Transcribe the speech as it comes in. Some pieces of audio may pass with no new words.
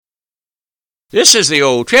This is the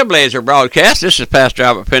Old Trailblazer broadcast. This is Pastor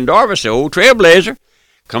Albert Pendarvis, the Old Trailblazer,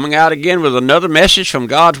 coming out again with another message from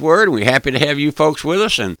God's Word. We're happy to have you folks with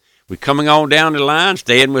us, and we're coming on down the line,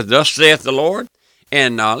 staying with Thus Saith the Lord.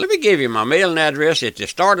 And let me give you my mailing address at the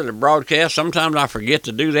start of the broadcast. Sometimes I forget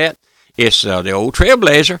to do that. It's the Old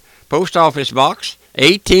Trailblazer, Post Office Box,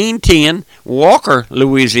 1810, Walker,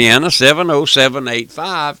 Louisiana,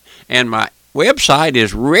 70785, and my website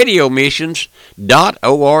is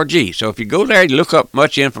radiomissions.org. So if you go there, you look up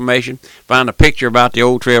much information, find a picture about the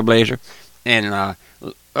Old Trailblazer, and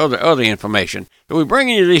other information. So we're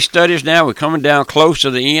bringing you these studies now. We're coming down close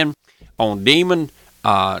to the end on demon,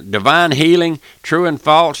 divine healing, true and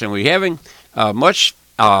false, and we're having much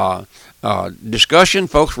discussion,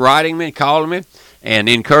 folks writing me, calling me, and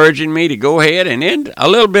encouraging me to go ahead, and then a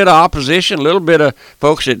little bit of opposition, a little bit of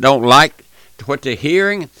folks that don't like what they're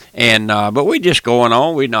hearing, and but we're just going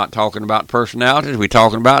on. We're not talking about personalities. We're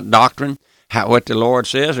talking about doctrine, what the Lord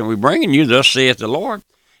says, and we're bringing you Thus Saith the Lord.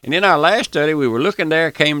 And in our last study, we were looking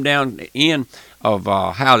there, came down in of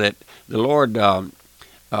how that the Lord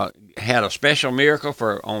had a special miracle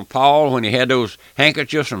on Paul when he had those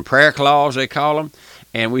handkerchiefs and prayer claws, they call them,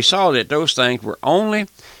 and we saw that those things were only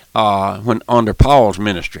when under Paul's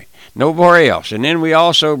ministry, nowhere else. And then we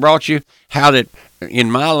also brought you how that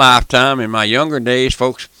in my lifetime, in my younger days,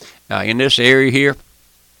 folks in this area here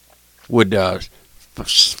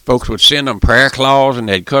folks would send them prayer claws and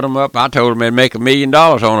they'd cut them up. I told them they'd make $1 million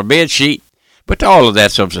on a bed sheet, but all of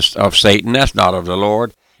that's of Satan. That's not of the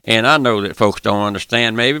Lord. And I know that folks don't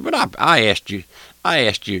understand maybe, but I asked you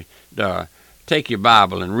to take your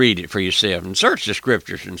Bible and read it for yourself and search the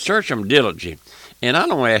scriptures and search them diligently. And I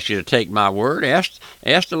don't ask you to take my word. Ask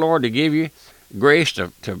the Lord to give you grace to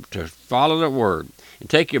follow the word. And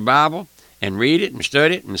take your Bible and read it and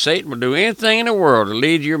study it, and Satan will do anything in the world to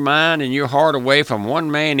lead your mind and your heart away from one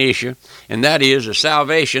main issue, and that is the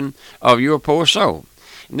salvation of your poor soul.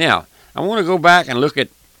 Now, I want to go back and look at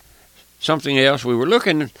something else.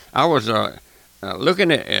 I was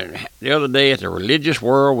looking at the other day at the religious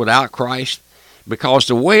world without Christ, because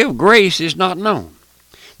the way of grace is not known.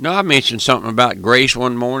 Now, I mentioned something about grace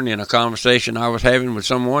one morning in a conversation I was having with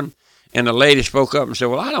someone, and the lady spoke up and said,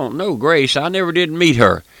 well, I don't know Grace. I never did meet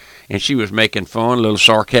her. And she was making fun, a little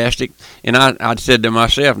sarcastic. And I said to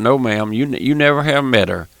myself, no, ma'am, you never have met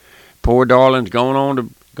her. Poor darling's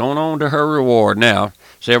going on to her reward now,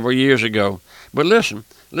 several years ago. But listen,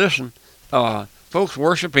 folks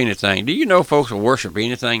worship anything. Do you know folks will worship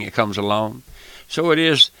anything that comes along? So it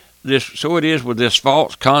is with this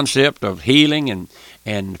false concept of healing,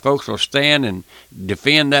 and folks will stand and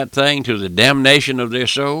defend that thing to the damnation of their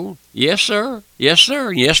soul. Yes, sir. Yes,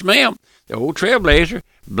 sir. Yes, ma'am. The Old Trailblazer,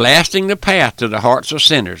 blasting the path to the hearts of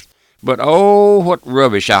sinners. But oh, what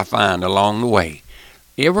rubbish I find along the way.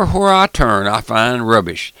 Everywhere I turn, I find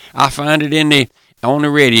rubbish. I find it on the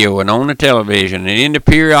radio and on the television and in the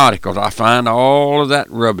periodicals. I find all of that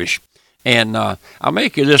rubbish. And I'll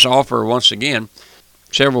make you this offer once again.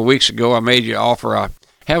 Several weeks ago, I made you an offer. I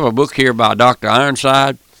have a book here by Dr.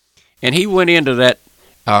 Ironside, and he went into that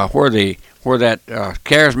where that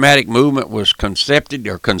charismatic movement was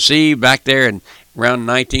conceived back there in around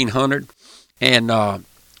 1900. And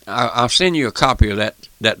I'll send you a copy of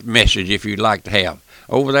that message if you'd like to have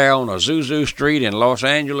over there on Azusa Street in Los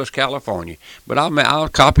Angeles, California. But I'll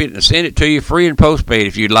copy it and send it to you free and postpaid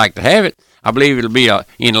if you'd like to have it. I believe it'll be an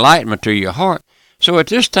enlightenment to your heart. So at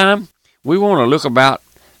this time, we want to look about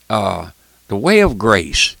the way of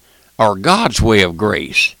grace, or God's way of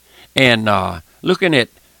grace, and looking at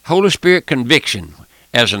Holy Spirit conviction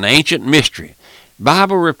as an ancient mystery,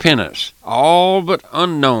 Bible repentance, all but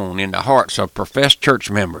unknown in the hearts of professed church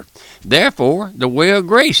members. Therefore, the way of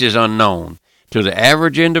grace is unknown to the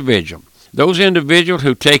average individual. Those individuals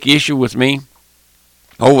who take issue with me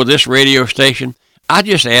over this radio station, I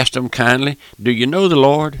just asked them kindly, do you know the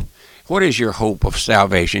Lord? What is your hope of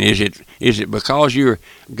salvation? Is it because you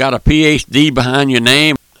got a PhD behind your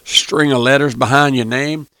name, string of letters behind your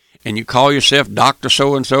name, and you call yourself Dr.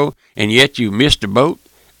 So-and-so, and yet you missed the boat?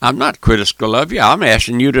 I'm not critical of you. I'm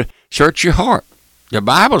asking you to search your heart. The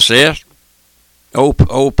Bible says,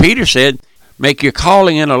 old Peter said, make your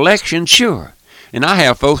calling and election sure. And I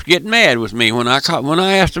have folks get mad with me when I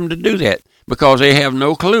ask them to do that, because they have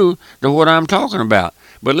no clue to what I'm talking about.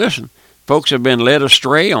 But listen, folks have been led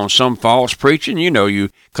astray on some false preaching. You know, you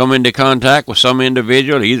come into contact with some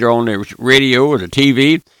individual, either on the radio or the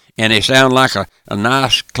TV, and they sound like a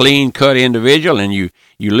nice, clean-cut individual, and you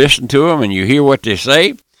listen to them and you hear what they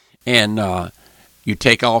say, and you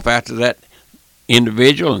take off after that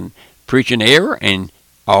individual and preach an error, and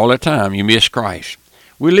all the time you miss Christ.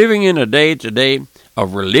 We're living in a day today a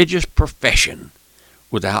religious profession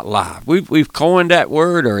without life. We've coined that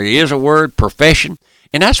word, or it is a word, profession,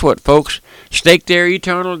 and that's what folks stake their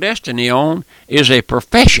eternal destiny on, is a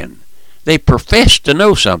profession. They profess to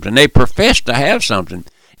know something. They profess to have something.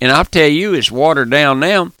 And I'll tell you, it's watered down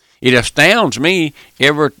now. It astounds me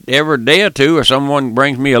every day or two, or someone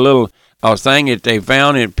brings me a little thing that they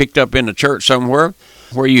found and picked up in the church somewhere,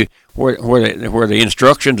 where the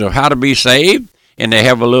instructions of how to be saved, and they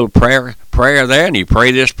have a little prayer there, and you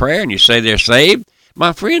pray this prayer, and you say they're saved.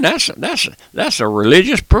 My friend, that's a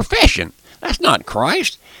religious profession. That's not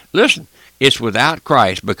Christ. Listen, it's without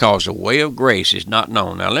Christ, because the way of grace is not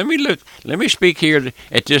known. Now let me speak here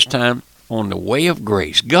at this time on the way of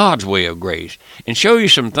grace, God's way of grace, and show you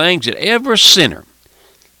some things that every sinner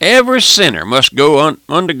must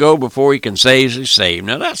undergo before he can say he's saved.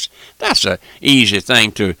 Now that's a easy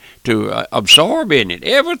thing to absorb, isn't it?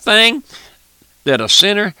 Everything that a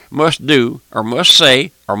sinner must do, or must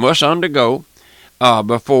say, or must undergo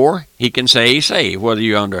before he can say he's saved. Whether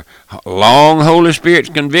you're under long Holy Spirit's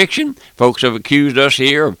conviction, folks have accused us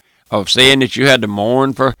here of saying that you had to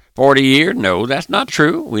mourn for 40 years. No, that's not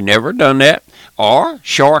true. We never done that. Or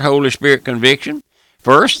short Holy Spirit conviction.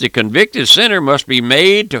 First, the convicted sinner must be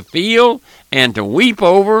made to feel and to weep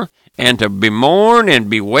over and to bemourn and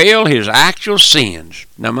bewail his actual sins.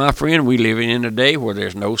 Now, my friend, we live in a day where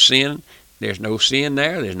there's no sin. There's no sin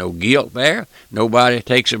there. There's no guilt there. Nobody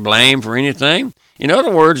takes the blame for anything. In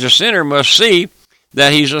other words, the sinner must see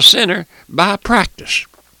that he's a sinner by practice.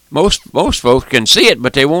 Most folks can see it,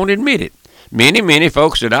 but they won't admit it. Many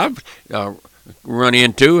folks that I've run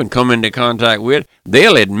into and come into contact with,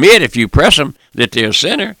 they'll admit, if you press them, that they're a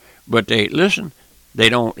sinner, but they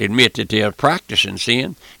don't admit that they're practicing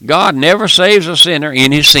sin. God never saves a sinner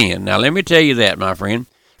in his sin. Now, let me tell you that, my friend.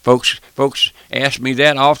 Folks ask me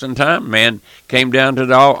that oftentimes. Man came down to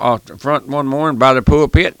the front one morning by the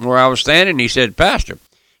pulpit where I was standing. He said, "Pastor,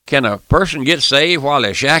 can a person get saved while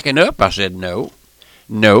they're shacking up?" I said,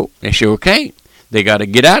 No, they sure can't. They got to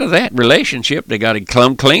get out of that relationship. They got to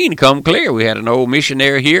come clean, come clear. We had an old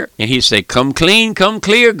missionary here, and he'd say, "Come clean, come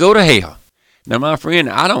clear, go to hell." Now, my friend,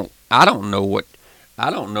 I don't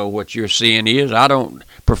know what your sin is. I don't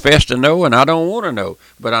profess to know, and I don't want to know.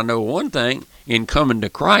 But I know one thing: in coming to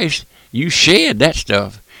Christ, you shed that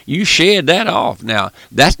stuff. You shed that off. Now,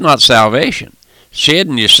 that's not salvation.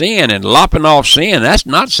 Shedding your sin and lopping off sin, that's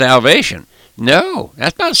not salvation. No,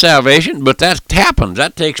 that's not salvation, but that happens.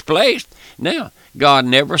 That takes place. Now, God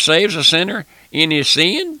never saves a sinner in his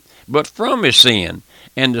sin, but from his sin.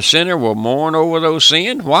 And the sinner will mourn over those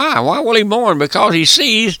sins. Why? Why will he mourn? Because he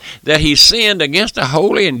sees that he sinned against a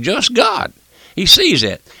holy and just God. He sees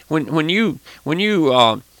that. When you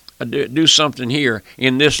do something here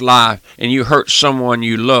in this life and you hurt someone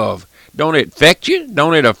you love, don't it affect you?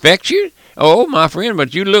 Don't it affect you? Oh, my friend,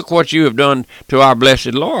 but you look what you have done to our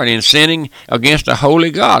blessed Lord in sinning against a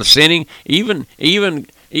holy God, sinning even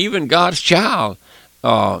God's child.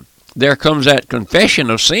 There comes that confession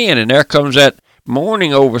of sin, and there comes that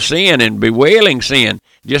mourning over sin and bewailing sin,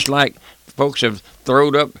 just like folks have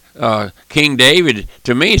thrown up King David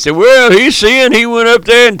to me. He said, "Well, he sinned. He went up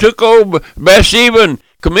there and took old Bathsheba and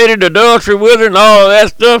committed adultery with her and all of that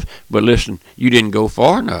stuff." But listen, you didn't go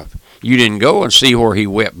far enough. You didn't go and see where he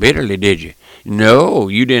wept bitterly, did you? No,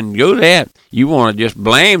 you didn't go that. You want to just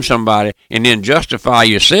blame somebody and then justify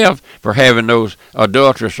yourself for having those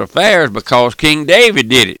adulterous affairs because King David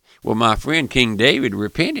did it. Well, my friend, King David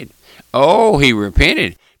repented. Oh, he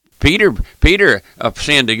repented. Peter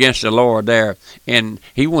sinned against the Lord there, and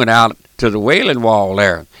he went out to the wailing wall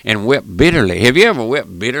there and wept bitterly. Have you ever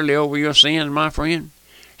wept bitterly over your sins, my friend?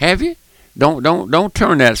 Have you? Don't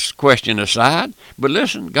turn that question aside. But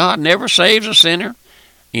listen, God never saves a sinner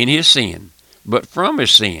in his sin, but from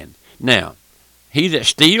his sin. Now, he that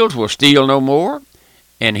steals will steal no more,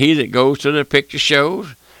 and he that goes to the picture shows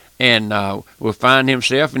and will find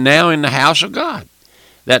himself now in the house of God.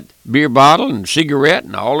 That beer bottle and cigarette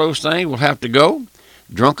and all those things will have to go.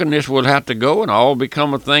 Drunkenness will have to go and all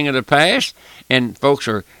become a thing of the past. And folks,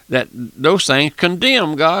 those things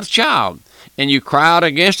condemn God's child. And you cry out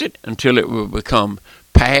against it until it will become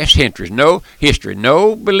past history.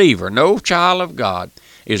 No believer, no child of God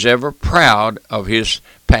is ever proud of his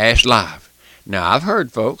past life. Now, I've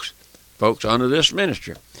heard folks under this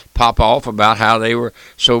ministry pop off about how they were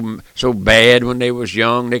so bad when they was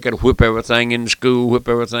young. They could whip everything in the school, whip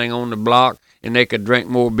everything on the block, and they could drink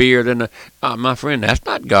more beer than my friend, that's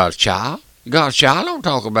not God's child. God's child don't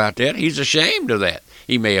talk about that. He's ashamed of that.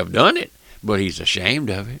 He may have done it, but he's ashamed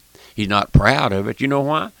of it. He's not proud of it. You know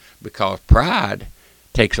why? Because pride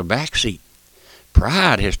takes a back seat.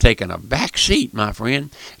 Pride has taken a back seat, my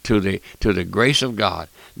friend, to the grace of God.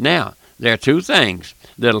 Now, there are two things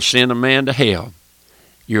that'll send a man to hell: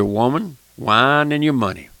 your woman, wine, and your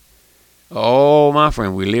money. Oh, my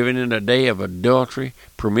friend, we're living in a day of adultery,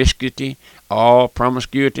 promiscuity, all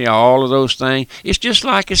of those things. It's just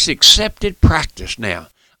like it's accepted practice now.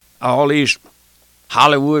 All these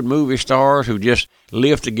Hollywood movie stars who just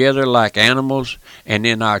live together like animals, and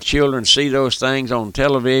then our children see those things on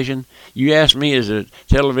television. You ask me, is the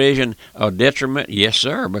television a detriment? Yes,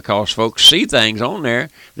 sir, because folks see things on there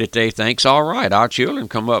that they think's all right. Our children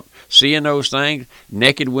come up seeing those things,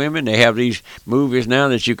 naked women. They have these movies now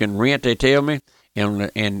that you can rent, they tell me,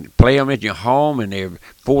 and play them at your home, and they're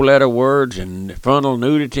four-letter words and frontal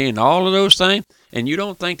nudity and all of those things. And you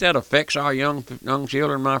don't think that affects our young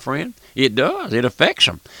children, my friend? It does. It affects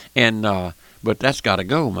them. And but that's got to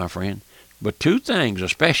go, my friend. But two things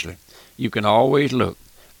especially, you can always look: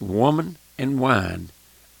 woman and wine.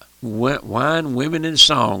 Wine, women, and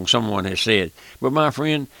song, someone has said. But, my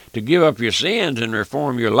friend, to give up your sins and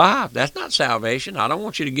reform your life, that's not salvation. I don't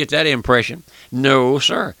want you to get that impression. No,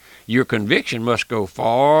 sir. Your conviction must go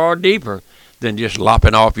far deeper than just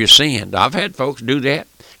lopping off your sins. I've had folks do that.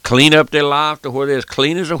 Clean up their life to where they're as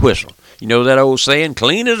clean as a whistle. You know that old saying,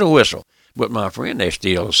 clean as a whistle. But, my friend, they're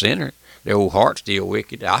still a sinner. Their old heart's still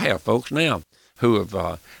wicked. I have folks now who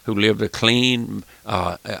lived a clean,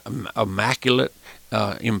 immaculate,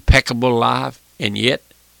 impeccable life, and yet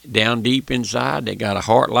down deep inside they got a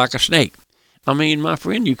heart like a snake. I mean, my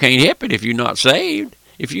friend, you can't help it if you're not saved.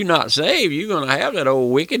 If you're not saved, you're going to have that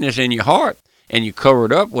old wickedness in your heart, and you cover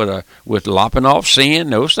it up with lopping off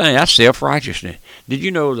sin. Those things, that's self-righteousness. Did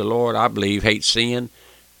you know the Lord, I believe, hates sin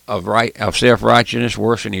of self-righteousness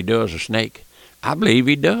worse than he does a snake? I believe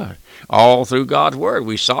he does. All through God's Word,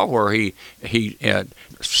 we saw where he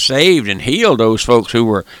saved and healed those folks who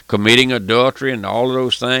were committing adultery and all of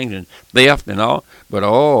those things and theft and all. But,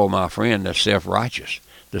 oh, my friend, the self-righteous.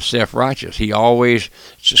 He always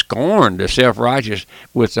scorned the self-righteous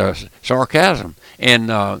with sarcasm. And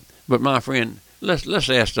but, my friend, let's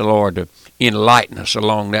ask the Lord to enlighten us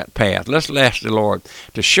along that path. Let's ask the Lord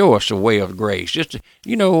to show us the way of grace.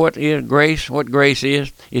 You know what is grace? What grace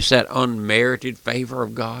is? It's that unmerited favor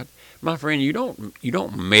of God. My friend, you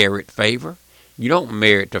don't merit favor. You don't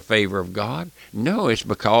merit the favor of God. No, it's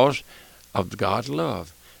because of God's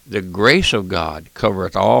love. The grace of God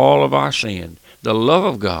covereth all of our sin. The love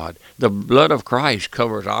of God, the blood of Christ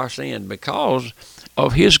covers our sin because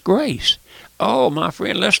of his grace. Oh, my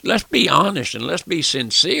friend, let's be honest and let's be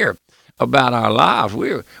sincere about our lives.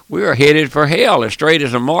 We're headed for hell as straight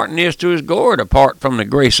as a martin is to his gourd apart from the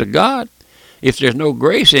grace of God. If there's no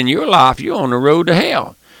grace in your life, you're on the road to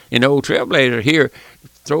hell. And old Trailblazer here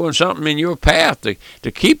throwing something in your path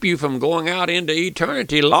to keep you from going out into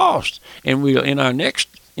eternity lost. And in our next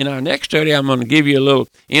study, I'm going to give you a little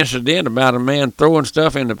incident about a man throwing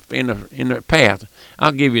stuff in the path.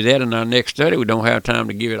 I'll give you that in our next study. We don't have time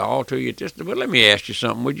to give it all to you. But let me ask you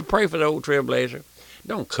something. Would you pray for the old Trailblazer?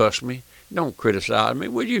 Don't cuss me. Don't criticize me.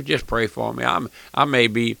 Would you just pray for me? I may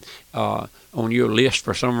be on your list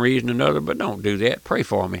for some reason or another, but don't do that. Pray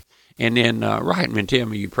for me. And then write me and tell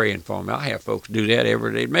me you're praying for me. I have folks do that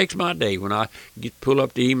every day. It makes my day when I pull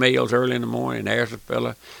up the emails early in the morning, and there's a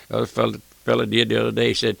fella did the other day.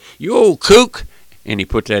 He said, "You old kook," and he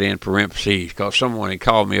put that in parentheses because someone had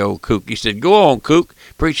called me old kook. He said, "Go on, kook,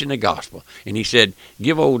 preaching the gospel." And he said,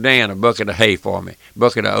 "Give old Dan a bucket of hay for me,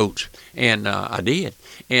 bucket of oats." And I did.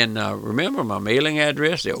 And remember my mailing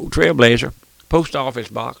address, the old Trailblazer, Post Office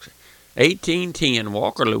Box, 1810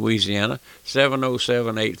 Walker, Louisiana,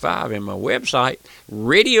 70785, and my website,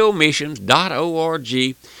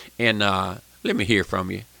 radiomissions.org. And let me hear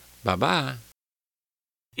from you. Bye-bye.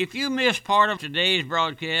 If you missed part of today's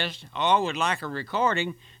broadcast or would like a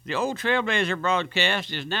recording, the Old Trailblazer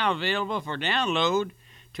broadcast is now available for download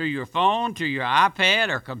to your phone, to your iPad,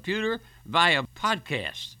 or computer via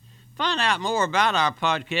podcast. Find out more about our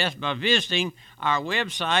podcast by visiting our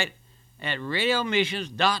website at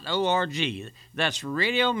radiomissions.org. That's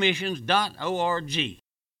radiomissions.org.